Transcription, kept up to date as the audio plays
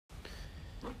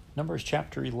Numbers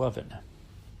chapter 11.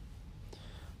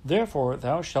 Therefore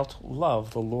thou shalt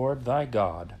love the Lord thy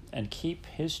God, and keep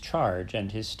his charge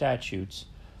and his statutes,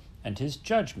 and his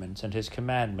judgments and his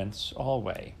commandments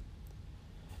alway.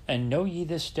 And know ye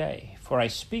this day, for I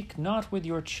speak not with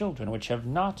your children which have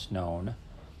not known,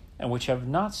 and which have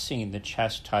not seen the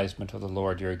chastisement of the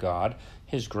Lord your God,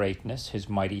 his greatness, his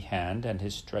mighty hand, and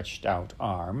his stretched out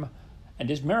arm, and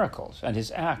his miracles, and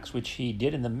his acts which he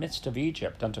did in the midst of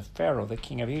Egypt, unto Pharaoh the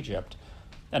king of Egypt,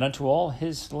 and unto all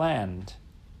his land,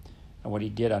 and what he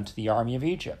did unto the army of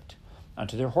Egypt,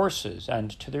 unto their horses,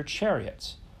 and to their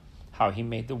chariots, how he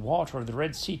made the water of the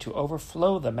Red Sea to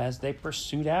overflow them as they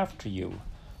pursued after you,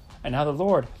 and how the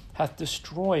Lord hath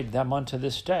destroyed them unto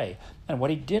this day, and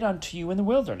what he did unto you in the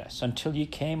wilderness, until ye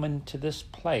came into this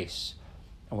place,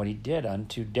 and what he did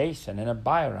unto Dathan and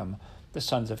Abiram, the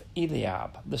sons of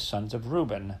Eliab, the sons of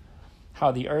Reuben,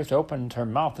 how the earth opened her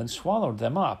mouth and swallowed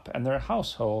them up, and their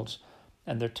households,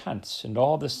 and their tents, and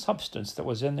all the substance that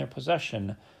was in their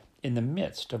possession, in the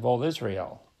midst of all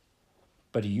Israel.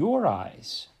 But your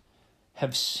eyes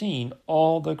have seen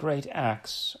all the great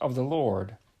acts of the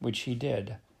Lord which he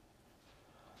did.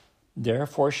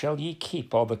 Therefore shall ye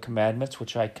keep all the commandments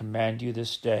which I command you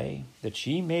this day, that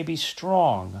ye may be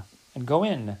strong, and go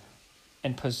in,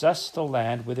 and possess the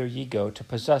land whither ye go to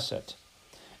possess it,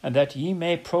 and that ye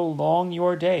may prolong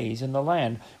your days in the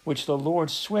land which the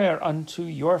Lord sware unto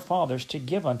your fathers to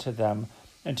give unto them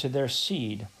and to their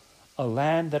seed, a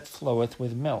land that floweth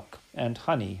with milk and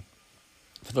honey.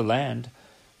 For the land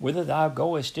whither thou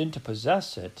goest in to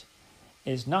possess it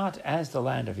is not as the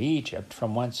land of Egypt,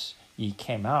 from whence ye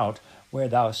came out, where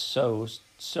thou sowedst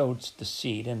the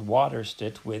seed, and waterest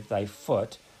it with thy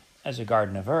foot, as a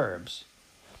garden of herbs.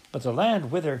 But the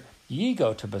land whither ye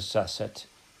go to possess it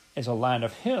is a land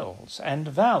of hills and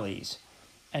valleys,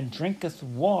 and drinketh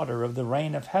water of the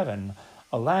rain of heaven,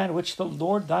 a land which the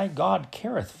Lord thy God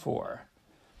careth for.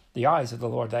 The eyes of the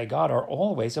Lord thy God are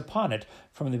always upon it,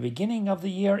 from the beginning of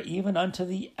the year even unto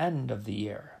the end of the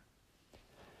year.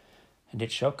 And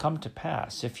it shall come to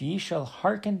pass, if ye shall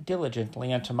hearken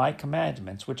diligently unto my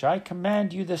commandments, which I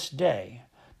command you this day,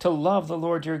 to love the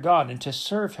Lord your God, and to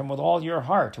serve him with all your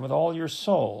heart and with all your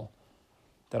soul,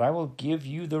 that I will give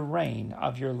you the rain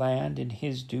of your land in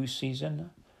his due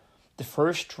season, the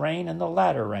first rain and the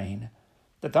latter rain,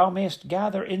 that thou mayest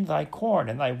gather in thy corn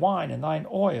and thy wine and thine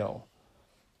oil.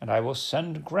 And I will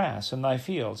send grass in thy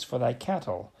fields for thy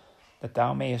cattle, that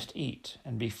thou mayest eat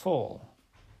and be full.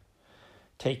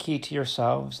 Take heed to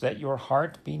yourselves that your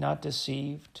heart be not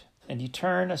deceived, and ye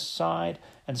turn aside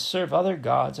and serve other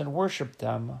gods and worship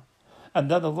them,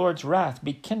 and then the Lord's wrath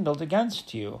be kindled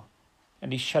against you,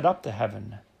 and he shut up the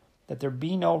heaven, that there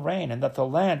be no rain, and that the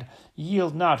land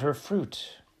yield not her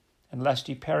fruit, and lest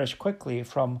ye perish quickly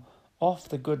from off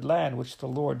the good land which the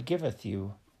Lord giveth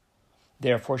you.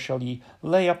 Therefore shall ye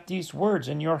lay up these words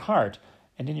in your heart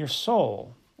and in your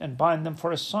soul, and bind them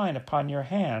for a sign upon your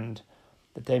hand,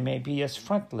 that they may be as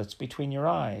frontlets between your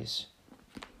eyes.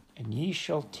 And ye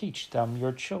shall teach them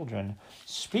your children,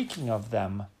 speaking of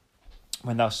them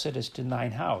when thou sittest in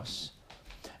thine house,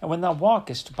 and when thou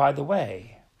walkest by the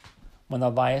way, when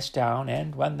thou liest down,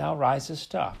 and when thou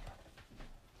risest up.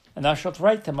 And thou shalt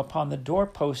write them upon the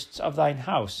doorposts of thine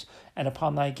house, and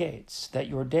upon thy gates, that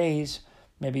your days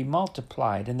may be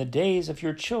multiplied, and the days of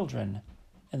your children,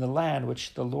 in the land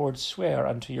which the Lord sware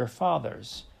unto your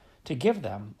fathers, to give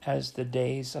them as the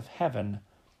days of heaven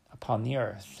upon the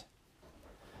earth.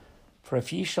 For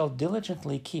if ye shall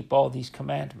diligently keep all these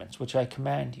commandments which I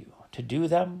command you, to do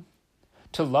them,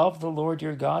 to love the Lord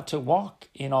your God, to walk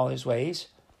in all his ways,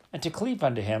 and to cleave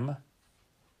unto him,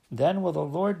 then will the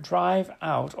Lord drive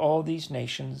out all these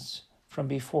nations from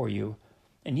before you,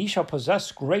 and ye shall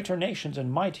possess greater nations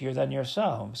and mightier than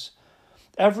yourselves.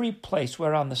 Every place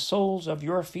whereon the soles of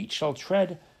your feet shall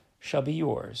tread shall be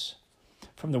yours.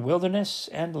 From the wilderness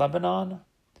and Lebanon,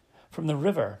 from the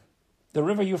river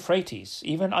Euphrates,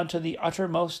 even unto the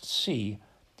uttermost sea,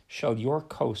 shall your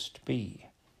coast be.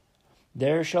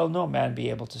 There shall no man be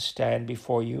able to stand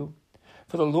before you,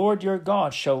 for the Lord your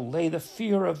God shall lay the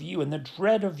fear of you and the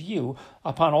dread of you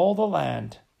upon all the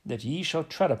land that ye shall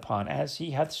tread upon, as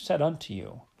he hath said unto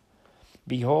you.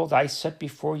 Behold, I set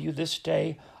before you this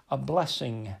day a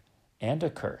blessing and a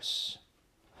curse.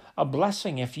 A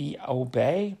blessing if ye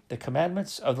obey the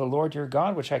commandments of the Lord your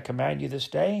God, which I command you this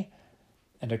day,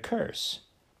 and a curse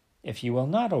if ye will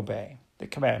not obey the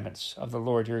commandments of the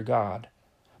Lord your God,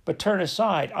 but turn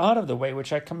aside out of the way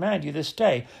which I command you this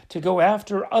day, to go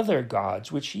after other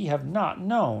gods which ye have not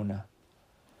known.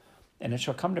 And it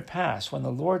shall come to pass, when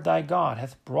the Lord thy God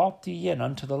hath brought thee in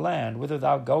unto the land whither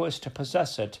thou goest to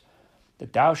possess it,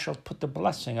 that thou shalt put the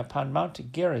blessing upon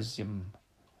Mount Gerizim,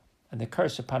 and the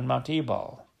curse upon Mount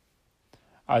Ebal.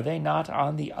 Are they not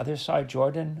on the other side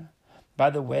Jordan,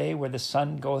 by the way where the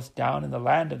sun goeth down, in the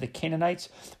land of the Canaanites,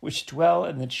 which dwell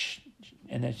in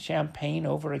the champaign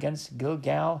over against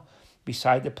Gilgal,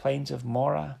 beside the plains of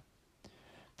Morah?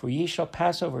 For ye shall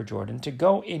pass over Jordan, to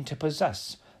go in to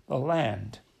possess the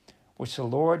land which the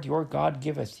Lord your God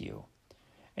giveth you,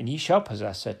 and ye shall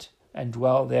possess it, and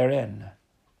dwell therein.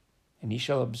 And ye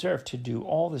shall observe to do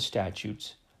all the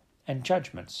statutes and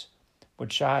judgments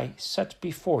which I set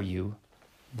before you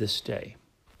this day.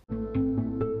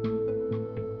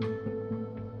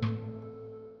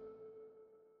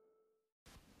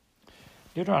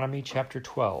 Deuteronomy chapter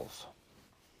 12.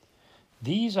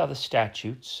 These are the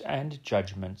statutes and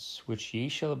judgments which ye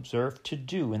shall observe to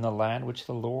do in the land which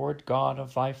the Lord God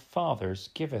of thy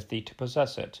fathers giveth thee to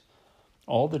possess it,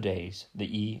 all the days that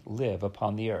ye live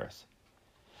upon the earth.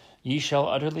 Ye shall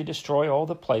utterly destroy all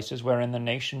the places wherein the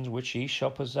nations which ye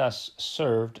shall possess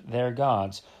served their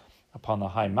gods, upon the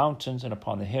high mountains and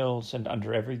upon the hills and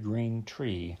under every green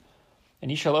tree. And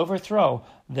ye shall overthrow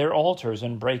their altars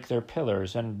and break their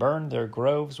pillars and burn their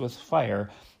groves with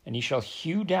fire, and ye shall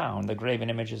hew down the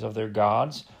graven images of their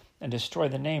gods and destroy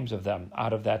the names of them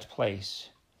out of that place.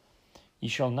 Ye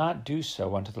shall not do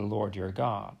so unto the Lord your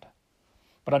God,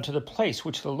 but unto the place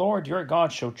which the Lord your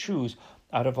God shall choose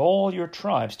out of all your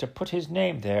tribes to put his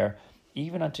name there,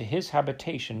 even unto his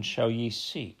habitation shall ye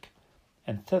seek,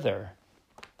 and thither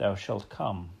thou shalt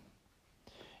come.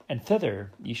 And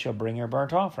thither ye shall bring your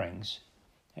burnt offerings,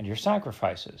 and your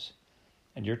sacrifices,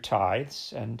 and your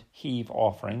tithes and heave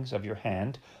offerings of your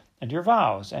hand, and your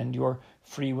vows, and your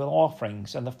freewill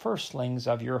offerings, and the firstlings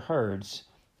of your herds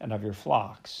and of your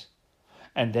flocks.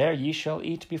 And there ye shall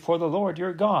eat before the Lord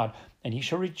your God, and ye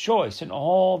shall rejoice in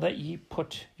all that ye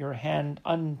put your hand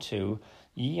unto,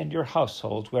 ye and your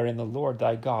households, wherein the Lord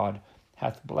thy God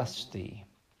hath blessed thee.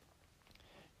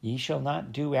 Ye shall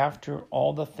not do after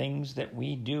all the things that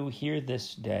we do here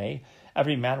this day,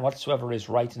 every man whatsoever is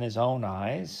right in his own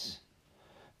eyes.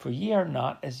 For ye are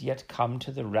not as yet come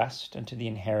to the rest and to the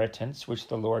inheritance which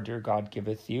the Lord your God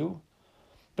giveth you.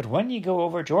 But when ye go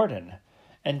over Jordan,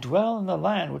 and dwell in the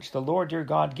land which the Lord your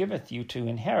God giveth you to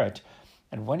inherit,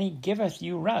 and when he giveth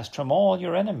you rest from all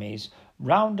your enemies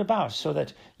round about, so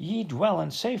that ye dwell in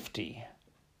safety,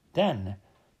 then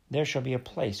there shall be a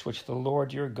place which the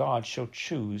Lord your God shall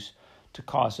choose to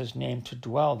cause his name to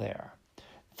dwell there.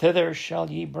 Thither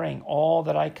shall ye bring all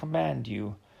that I command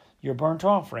you, your burnt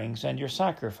offerings and your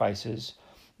sacrifices,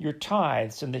 your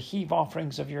tithes and the heave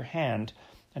offerings of your hand,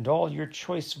 and all your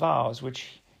choice vows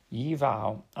which ye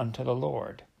vow unto the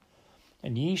Lord.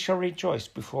 And ye shall rejoice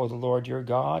before the Lord your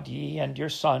God, ye and your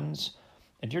sons,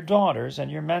 and your daughters,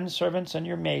 and your men servants, and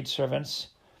your maidservants,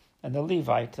 and the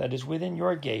Levite that is within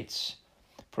your gates,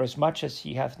 forasmuch as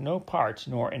he hath no part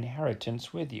nor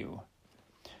inheritance with you.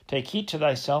 Take heed to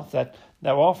thyself that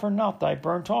thou offer not thy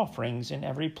burnt offerings in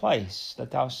every place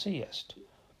that thou seest,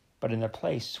 but in the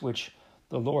place which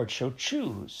the Lord shall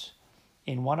choose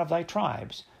in one of thy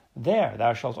tribes. There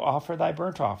thou shalt offer thy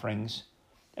burnt offerings,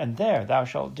 and there thou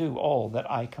shalt do all that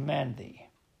I command thee.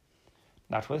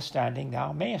 Notwithstanding,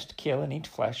 thou mayest kill and eat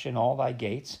flesh in all thy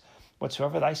gates,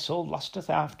 whatsoever thy soul lusteth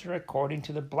after, according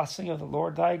to the blessing of the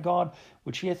Lord thy God,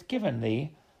 which he hath given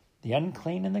thee. The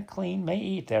unclean and the clean may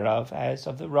eat thereof, as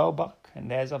of the roebuck,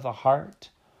 and as of the hart.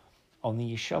 Only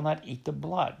ye shall not eat the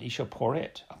blood, ye shall pour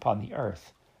it upon the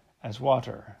earth as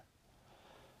water.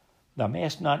 Thou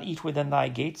mayest not eat within thy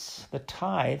gates the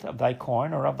tithe of thy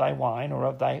corn, or of thy wine, or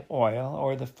of thy oil,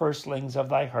 or the firstlings of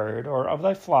thy herd, or of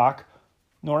thy flock,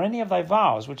 nor any of thy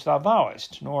vows which thou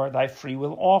vowest, nor thy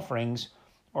freewill offerings,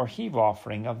 or heave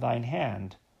offering of thine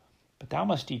hand. But thou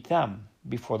must eat them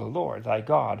before the Lord thy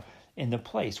God, in the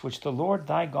place which the Lord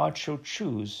thy God shall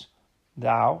choose,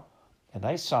 thou, and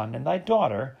thy son, and thy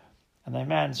daughter, and thy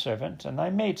manservant, and thy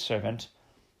maidservant,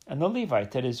 and the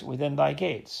Levite that is within thy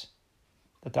gates,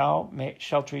 that thou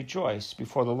shalt rejoice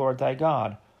before the Lord thy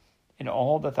God in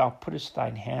all that thou puttest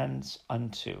thine hands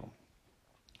unto.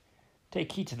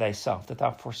 Take heed to thyself that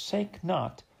thou forsake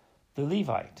not the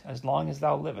Levite as long as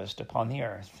thou livest upon the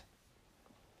earth.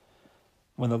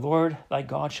 When the Lord thy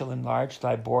God shall enlarge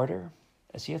thy border,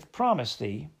 as he hath promised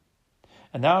thee,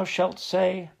 and thou shalt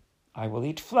say, I will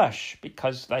eat flesh,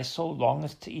 because thy soul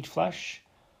longeth to eat flesh.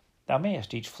 Thou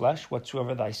mayest eat flesh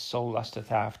whatsoever thy soul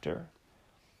lusteth after.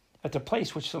 At the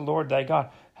place which the Lord thy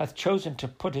God hath chosen to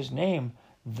put his name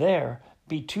there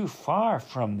be too far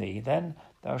from thee, then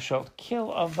thou shalt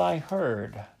kill of thy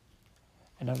herd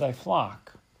and of thy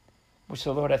flock, which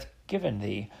the Lord hath given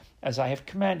thee, as I have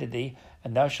commanded thee,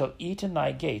 and thou shalt eat in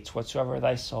thy gates whatsoever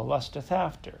thy soul lusteth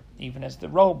after, even as the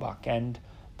roebuck and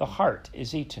the hart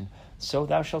is eaten, so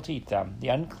thou shalt eat them. The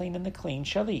unclean and the clean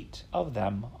shall eat of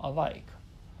them alike.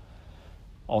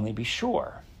 Only be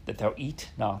sure that thou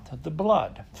eat not of the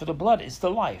blood, for the blood is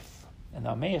the life, and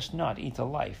thou mayest not eat the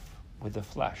life with the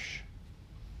flesh.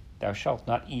 Thou shalt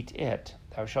not eat it,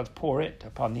 thou shalt pour it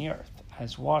upon the earth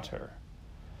as water.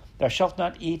 Thou shalt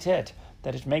not eat it,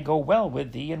 that it may go well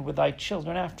with thee and with thy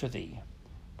children after thee,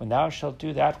 when thou shalt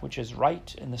do that which is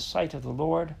right in the sight of the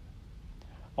Lord.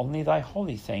 Only thy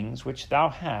holy things which thou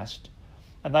hast,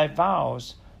 and thy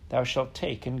vows thou shalt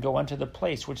take, and go unto the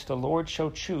place which the Lord shall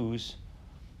choose,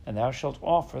 and thou shalt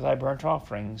offer thy burnt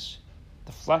offerings,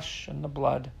 the flesh and the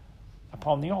blood,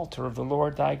 upon the altar of the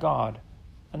Lord thy God,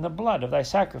 and the blood of thy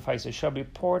sacrifices shall be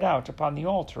poured out upon the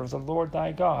altar of the Lord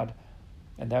thy God,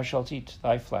 and thou shalt eat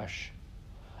thy flesh.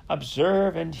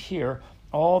 Observe and hear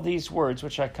all these words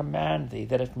which I command thee,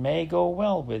 that it may go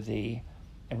well with thee,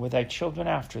 and with thy children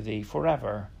after thee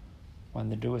forever, when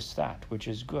thou doest that which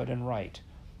is good and right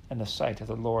in the sight of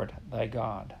the Lord thy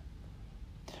God.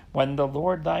 When the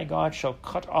Lord thy God shall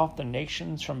cut off the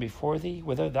nations from before thee,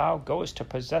 whither thou goest to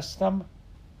possess them,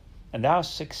 and thou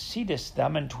succeedest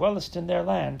them and dwellest in their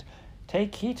land,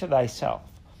 take heed to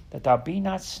thyself, that thou be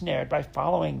not snared by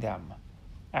following them,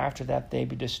 after that they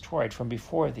be destroyed from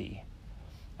before thee,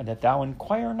 and that thou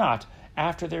inquire not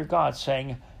after their gods,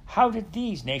 saying, How did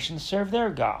these nations serve their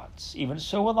gods? Even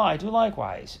so will I do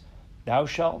likewise. Thou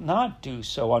shalt not do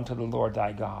so unto the Lord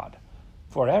thy God,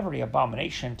 for every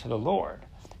abomination to the Lord,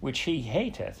 which he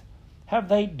hateth, have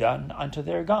they done unto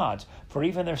their gods, for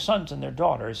even their sons and their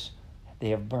daughters they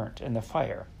have burnt in the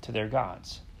fire to their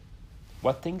gods.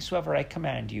 What things soever I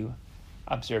command you,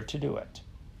 observe to do it.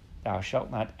 Thou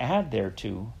shalt not add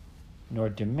thereto, nor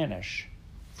diminish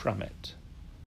from it.